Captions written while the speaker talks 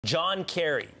John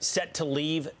Kerry set to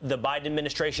leave the Biden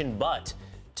administration, but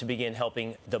to begin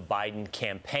helping the Biden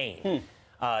campaign.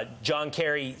 John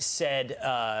Kerry said,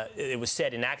 it was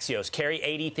said in Axios, Kerry,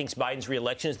 80, thinks Biden's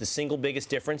re-election is the single biggest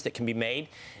difference that can be made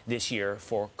this year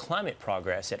for climate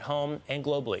progress at home and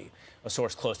globally, a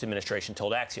source close to administration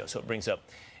told Axios. So it brings up,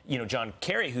 John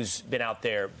Kerry, who's been out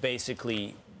there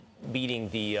basically beating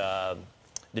the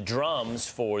drums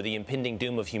for the impending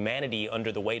doom of humanity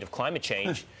under the weight of climate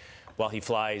change while he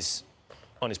flies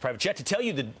on his private jet. To tell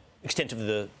you the extent of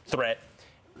the threat,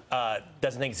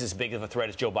 doesn't think it's as big of a threat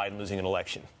as Joe Biden losing an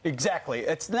election. Exactly.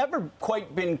 It's never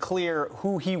quite been clear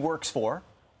who he works for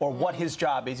or what his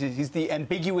job is. He's the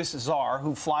ambiguous czar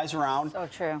who flies around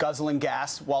guzzling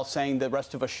gas while saying the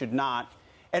rest of us should not.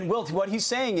 And what he's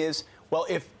saying is, well,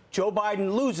 if Joe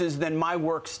Biden loses, then my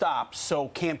work stops. So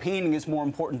campaigning is more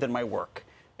important than my work.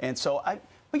 And so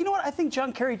but you know what? I think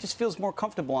John Kerry just feels more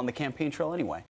comfortable on the campaign trail anyway.